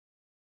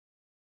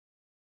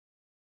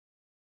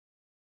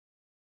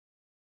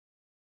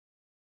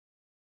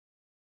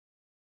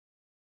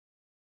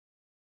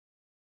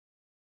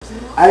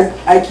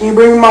I can you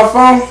bring me my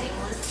phone?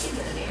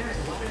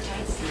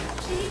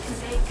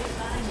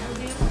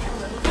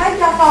 Take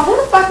your phone. Who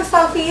the fuck is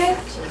Sophia?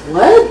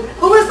 What?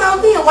 Who is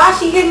Sophia? Why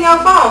she hitting your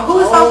phone? Who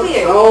is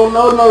Sophia? I don't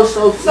know no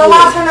Sophia. So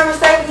why's her number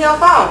saved in your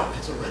phone?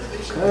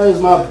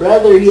 Cause my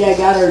brother, he had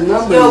got her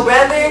number. Your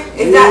brother?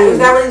 Is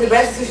that really the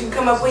best that you can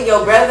come up with?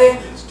 Your brother?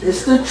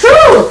 It's the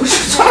truth.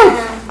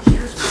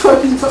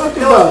 What you fucking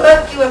talking about?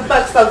 Fuck you and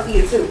fuck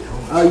Sophia too.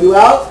 Are you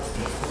out?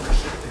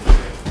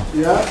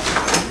 Yeah.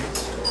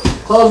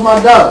 Close my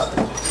door.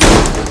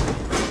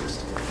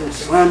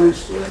 Slamming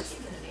shit.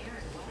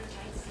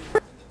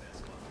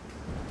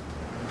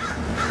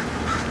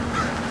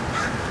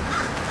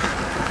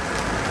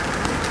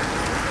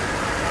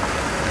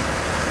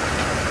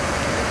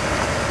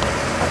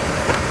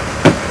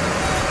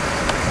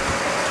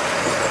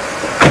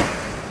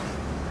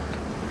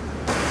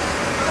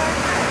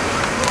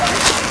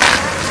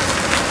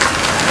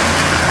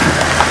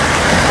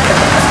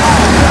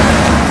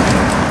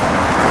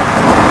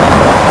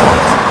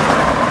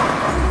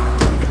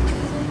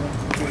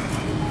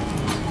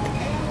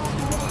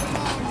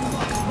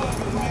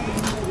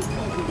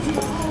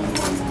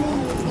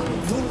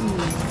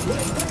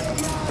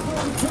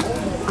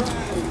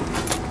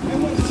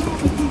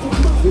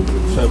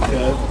 What's up,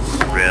 cuz?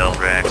 Real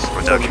Rex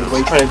Productions. What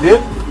you trying to do?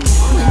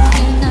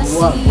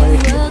 What? Wait.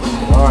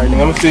 Alright,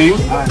 nigga, I'ma see you.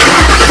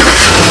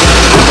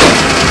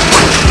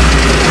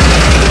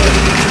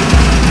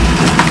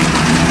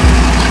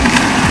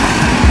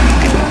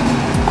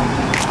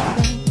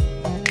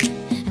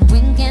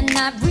 When can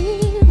I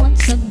breathe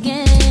once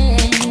again?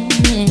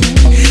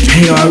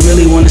 Hey, yo, I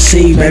really wanna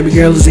see you, baby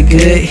girl, is it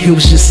good? It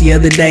was just the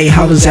other day,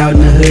 I was out in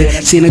the hood,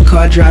 seen a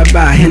car drive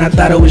by, and I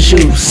thought it was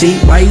you. See,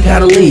 why you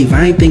gotta leave?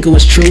 I ain't think it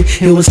was true.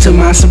 It was to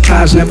my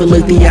surprise, never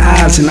looked in your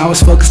eyes, and I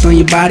was focused on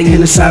your body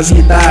and the size of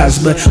your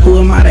thighs. But who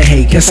am I to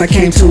hate? Guess I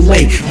came too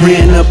late.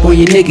 Ran up on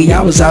your nigga,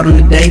 y'all was out on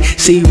the day.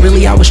 See,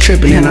 really I was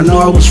tripping, and I know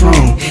I was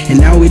wrong. And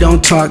now we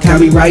don't talk, I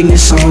be writing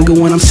this song, and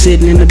when I'm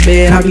sitting in the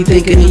bed, I be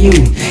thinking of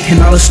you. And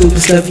all the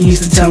stupid stuff you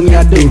used to tell me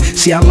I do.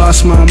 See, I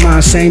lost my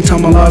mind, same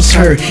time I lost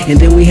her. And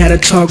then we had a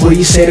talk where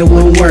you said it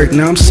wouldn't work.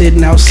 Now I'm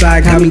sitting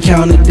outside, got me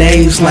counting the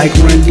days like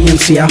Run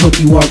DMC, I hope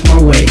you walk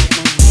my way.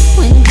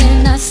 When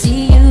can I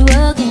see you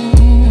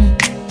again?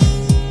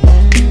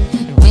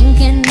 When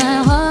can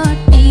my heart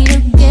beat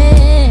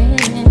again?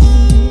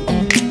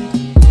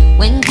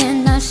 When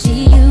can I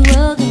see you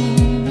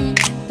again,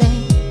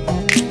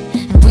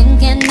 babe? When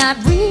can I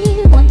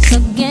breathe once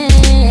again?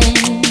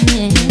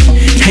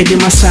 Hey, did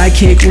my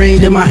sidekick ring?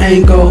 Did my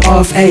angle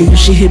off? Hey, you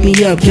should hit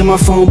me up, get my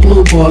phone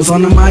blue balls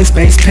on the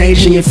MySpace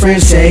page, and your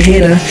friend said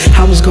hit her.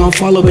 I was gonna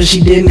follow, but she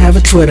didn't have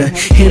a Twitter.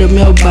 Hit her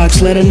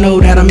mailbox, let her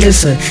know that I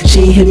miss her.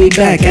 She ain't hit me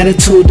back,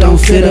 attitude don't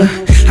fit her.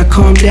 I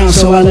calmed down,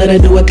 so I let her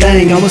do her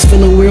thing. I was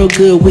feeling real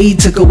good, weed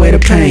took away the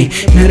pain.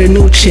 Met a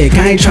new chick,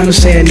 I ain't trying to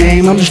say her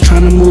name, I'm just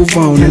trying to move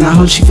on, and I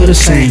hope she feel the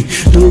same.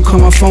 Dude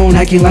called my phone,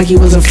 acting like he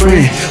was a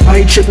friend. Why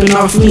you tripping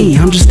off me?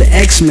 I'm just the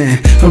X-Men,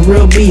 a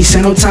real beast,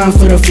 ain't no time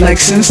for the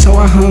flexing. So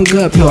I hung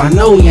up, yo, I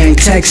know he ain't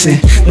texting,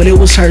 but it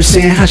was her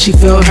saying how she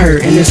felt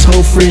hurt, and this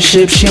whole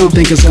friendship, she don't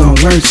think it's gonna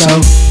work,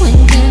 so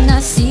When can I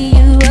see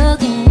you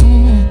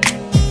again?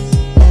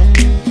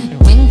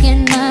 When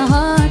can my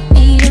heart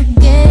beat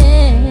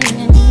again?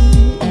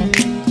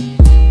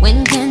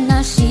 When can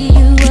I see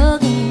you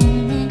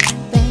again,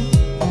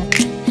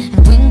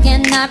 babe? When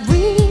can I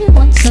breathe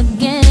once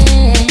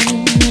again?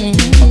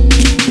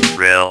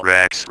 Real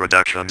Rex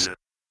Productions.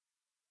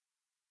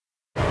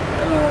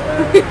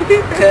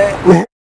 Okay.